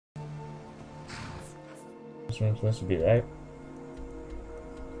That's where I'm supposed to be, right?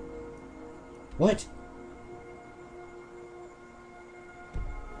 What?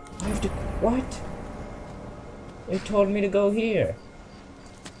 I have to... What? It told me to go here.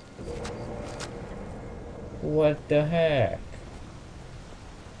 What the heck?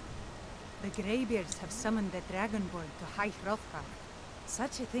 The Greybeards have summoned the Dragonborn to High Hrothgar.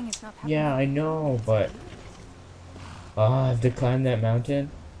 Such a thing is not happening. Yeah, I know, but... Oh, I have to climb that mountain?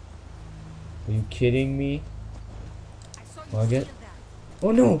 Are you kidding me? Well, I get...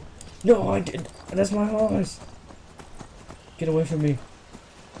 Oh no! No, I did... That's my horse! Get away from me.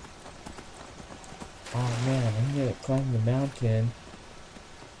 Oh man, I'm gonna climb the mountain.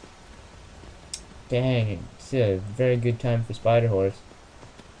 Dang, it's a very good time for Spider Horse.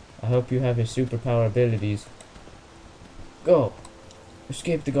 I hope you have his superpower abilities. Go!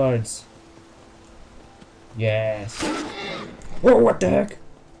 Escape the guards. Yes. Whoa, what the heck?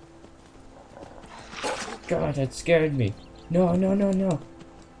 God, that scared me. No, no, no, no.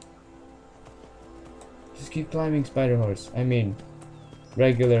 Just keep climbing, Spider Horse. I mean,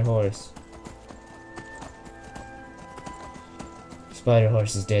 regular horse. Spider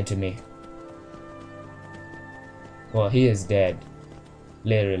Horse is dead to me. Well, he is dead.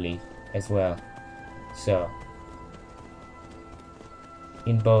 Literally, as well. So,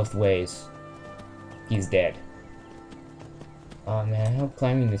 in both ways, he's dead. Oh man, I hope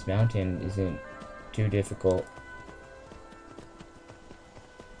climbing this mountain isn't too difficult.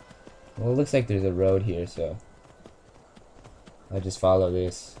 Well, it looks like there's a road here, so I'll just follow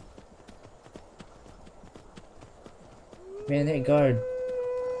this. Man, that guard.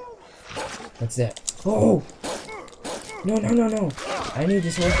 What's that? Oh! No, no, no, no! I need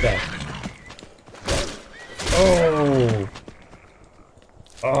this horse back. Oh!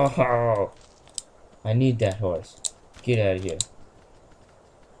 Oh! I need that horse. Get out of here.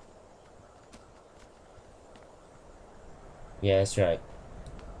 Yeah, that's right.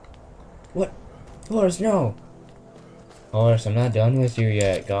 What? Horse, no! Horse, I'm not done with you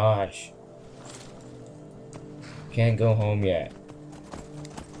yet. Gosh. Can't go home yet.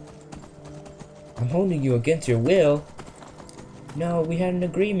 I'm holding you against your will. No, we had an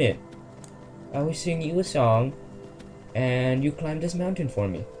agreement. I was singing you a song, and you climbed this mountain for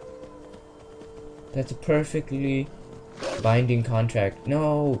me. That's a perfectly binding contract.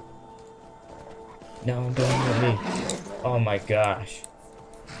 No! No, don't hurt me. Oh my gosh.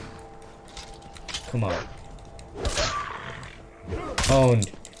 Come on.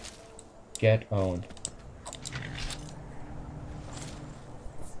 Owned. Get owned.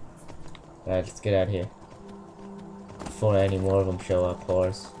 Alright, let's get out of here. Before any more of them show up,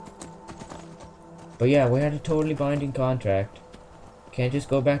 horse. But yeah, we had a totally binding contract. Can't just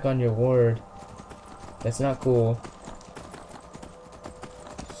go back on your word. That's not cool.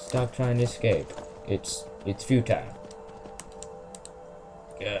 Stop trying to escape. It's futile.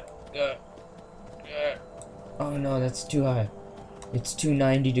 Oh no, that's too high. It's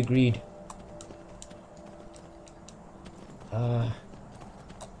 290 degreed.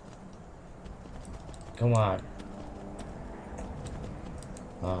 Come on.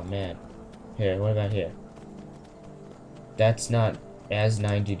 Oh man. Here, what about here? That's not as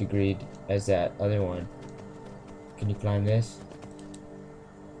 90 degreed as that other one. Can you climb this?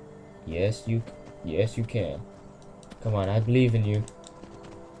 Yes, you can. Come on, I believe in you.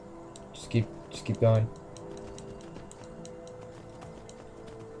 Just keep going.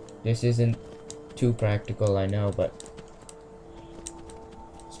 This isn't too practical, I know, but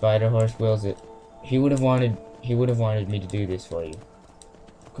Spider Horse wills it. He would have wanted me to do this for you.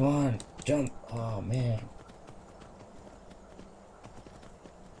 Come on, jump. Oh man.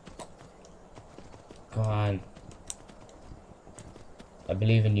 Come on. I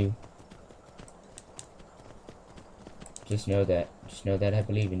believe in you. Just know that. Just know that I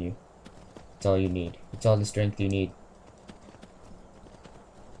believe in you. It's all you need. It's all the strength you need.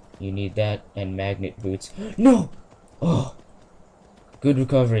 You need that and magnet boots. No! Oh! Good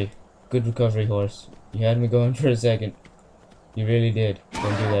recovery. Good recovery, horse. You had me going for a second. You really did.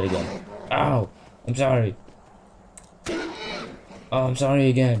 Don't do that again. Ow! I'm sorry. Oh, I'm sorry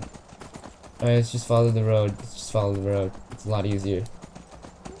again. Alright, let's just follow the road. Let's just follow the road. It's a lot easier.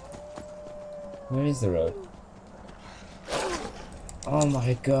 Where is the road? Oh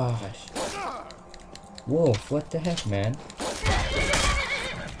my gosh. Wolf, what the heck, man?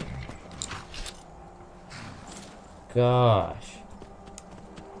 Gosh.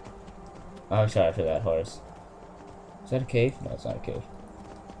 I'm sorry for that, horse. Is that a cave? No, it's not a cave.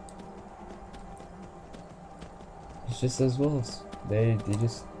 It's just those wolves. They're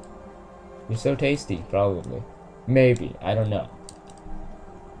so tasty, probably. Maybe, I don't know.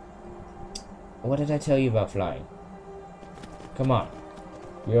 What did I tell you about flying? Come on.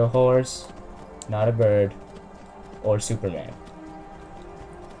 You're a horse, not a bird, or Superman.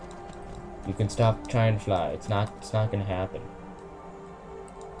 You can stop trying to fly. It's not gonna happen.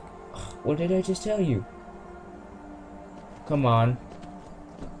 What did I just tell you? Come on.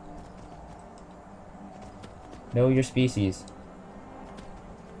 Know your species.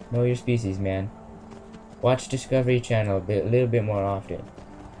 Know your species, man. Watch Discovery Channel a little bit more often.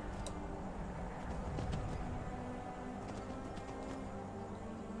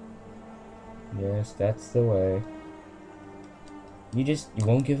 Yes, that's the way. You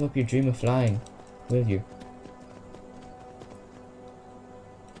won't give up your dream of flying, will you?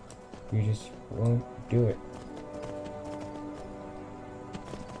 You just won't do it.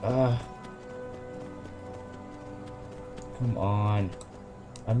 Come on.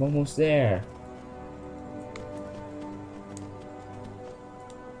 I'm almost there.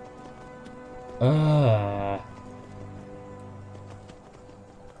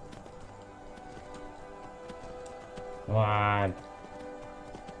 Come on.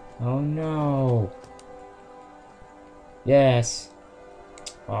 Oh no. Yes.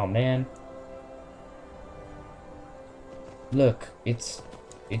 Oh man. Look, it's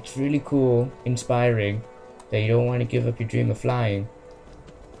really cool, inspiring that you don't want to give up your dream of flying.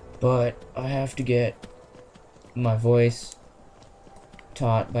 But I have to get my voice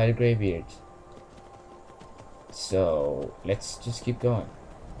taught by the Greybeards. So let's just keep going.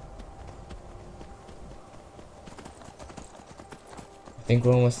 I think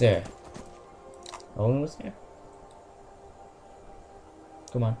we're almost there. Almost there?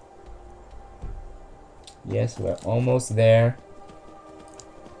 Come on. Yes, we're almost there.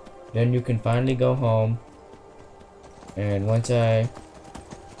 Then you can finally go home. And once I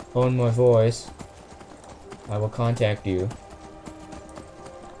hone my voice, I will contact you.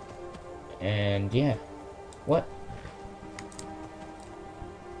 And yeah. What?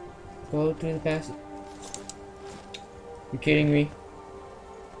 Go through the passage. You're kidding me?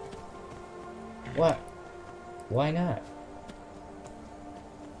 What? Why not?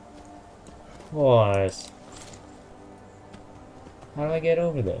 Horse. How do I get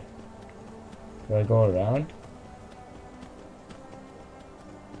over there? Do I go around?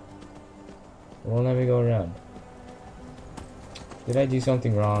 It won't let me go around. Did I do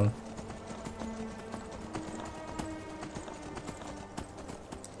something wrong?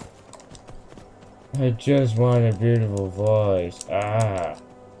 I just want a beautiful voice. Ah.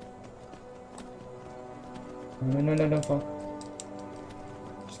 No, fuck.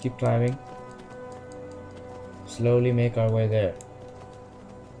 Just keep climbing. Slowly make our way there.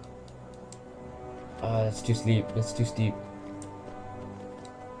 Ah, that's too steep. That's too steep.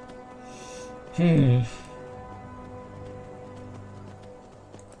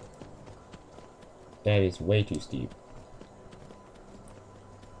 That is way too steep.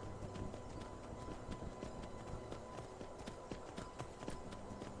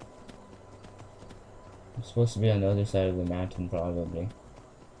 I'm supposed to be on the other side of the mountain, probably.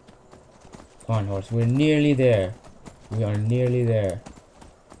 Come on, horse. We're nearly there. We are nearly there.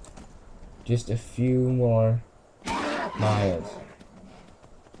 Just a few more miles.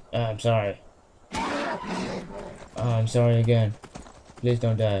 I'm sorry. I'm sorry again. Please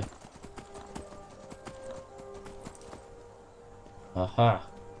don't die. Aha.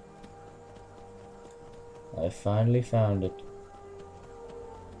 I finally found it.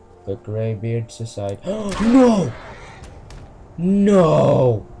 The Greybeard Society. No!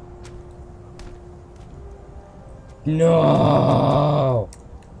 No! No!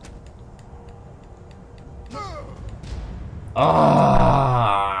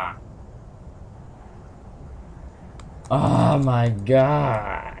 Ah! Oh my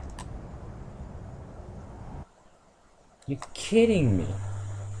god! You're kidding me!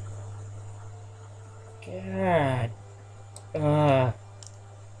 God! Ah!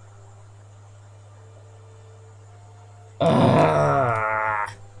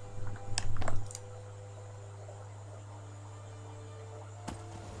 Ah!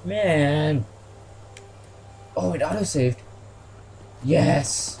 Man! Oh, it autosaved.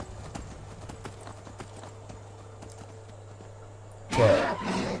 Yes! Okay.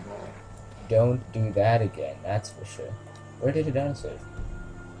 Don't do that again, that's for sure. Where did it autosave?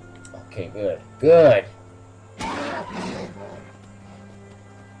 Okay, good. Good!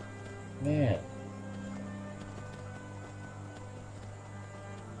 Man.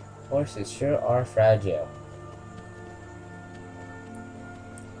 Horses sure are fragile.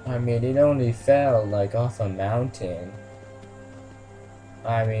 I mean, it only fell, like, off a mountain.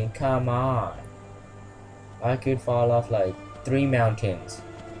 I mean, come on. I could fall off, like, 3 mountains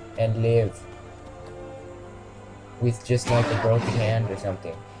and live. with just like a broken hand or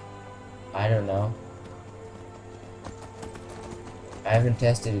something. I don't know. I haven't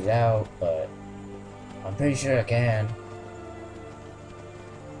tested it out, but I'm pretty sure I can.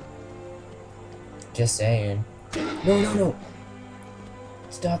 Just saying. No, no, no!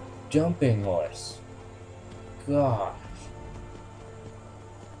 Stop jumping, horse. Gosh.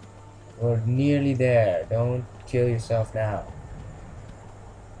 We're nearly there. Don't kill yourself now.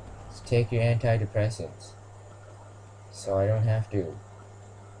 Just take your antidepressants. So I don't have to.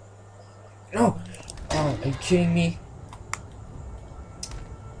 No! Oh, are you kidding me?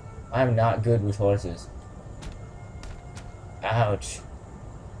 I'm not good with horses. Ouch.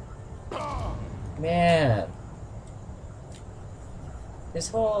 Man. This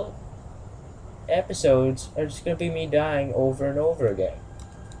whole episodes are just gonna be me dying over and over again.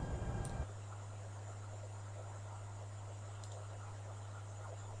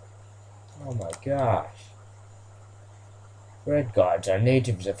 Oh my gosh. Red Guards are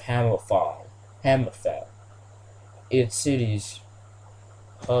natives of Hammerfell. Its cities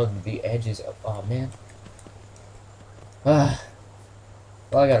hug the edges of... Oh man. Well,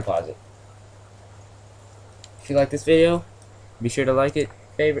 I gotta pause it. If you like this video, be sure to like it,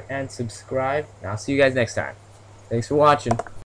 favorite, and subscribe. And I'll see you guys next time. Thanks for watching.